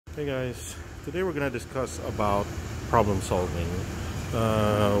Hey guys, today we're going to discuss about problem solving.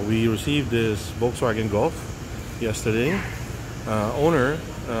 We received this Volkswagen Golf yesterday. Owner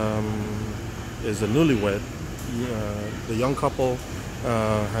is a newlywed. The young couple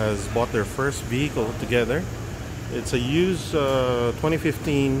has bought their first vehicle together. It's a used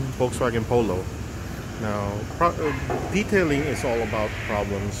 2015 Volkswagen Polo. Now, detailing is all about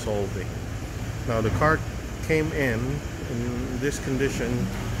problem solving. Now, the car came in this condition.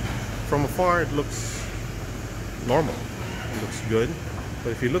 From afar, it looks normal. It looks good,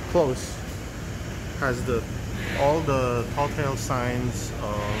 but if you look close, it has all the telltale signs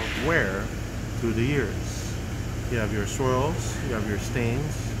of wear through the years. You have your swirls, you have your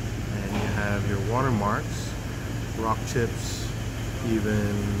stains, and you have your watermarks, rock chips,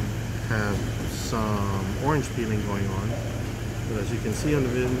 even have some orange peeling going on. But as you can see on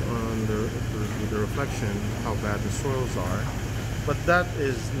the reflection, how bad the swirls are. But that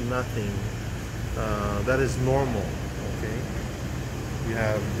is nothing. That is normal. Okay. You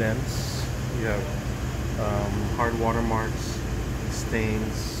have dents. You have hard watermarks,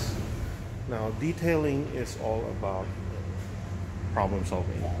 stains. Now, detailing is all about problem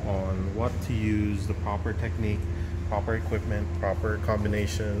solving on what to use, the proper technique, proper equipment, proper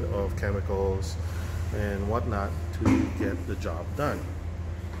combination of chemicals and whatnot to get the job done.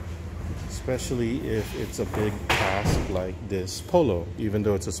 Especially if it's a big task like this Polo. Even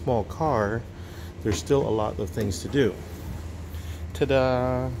though it's a small car, there's still a lot of things to do.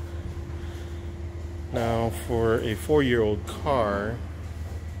 Ta-da! Now, for a 4-year-old car,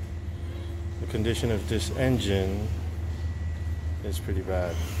 the condition of this engine is pretty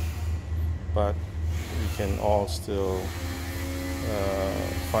bad. But we can all still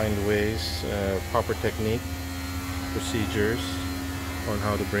find ways, proper technique, procedures on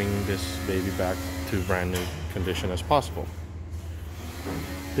how to bring this baby back to brand new condition as possible.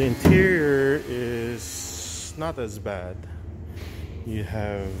 The interior is not as bad. You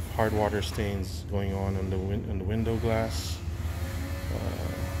have hard water stains going on the window glass,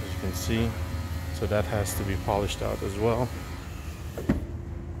 as you can see, so that has to be polished out as well.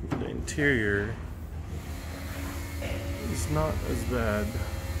 The interior is not as bad.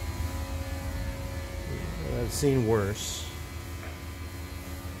 I've seen worse.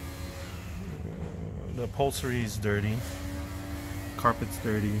 The upholstery is dirty, carpet's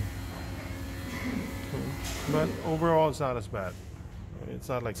dirty, but overall it's not as bad. It's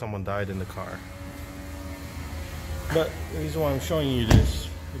not like someone died in the car. But the reason why I'm showing you this,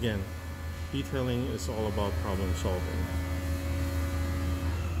 again, detailing is all about problem solving.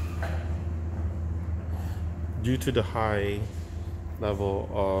 Due to the high level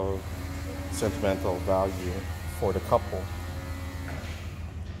of sentimental value for the couple,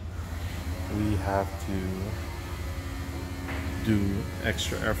 we have to do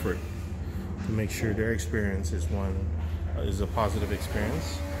extra effort to make sure their experience is a positive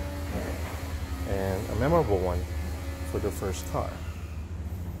experience and a memorable one for the first car.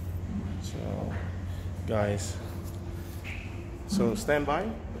 So guys, so stand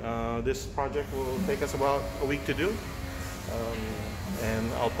by. This project will take us about a week to do, and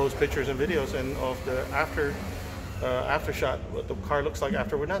I'll post pictures and videos and of the after shot, what the car looks like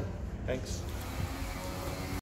after we're done. Thanks.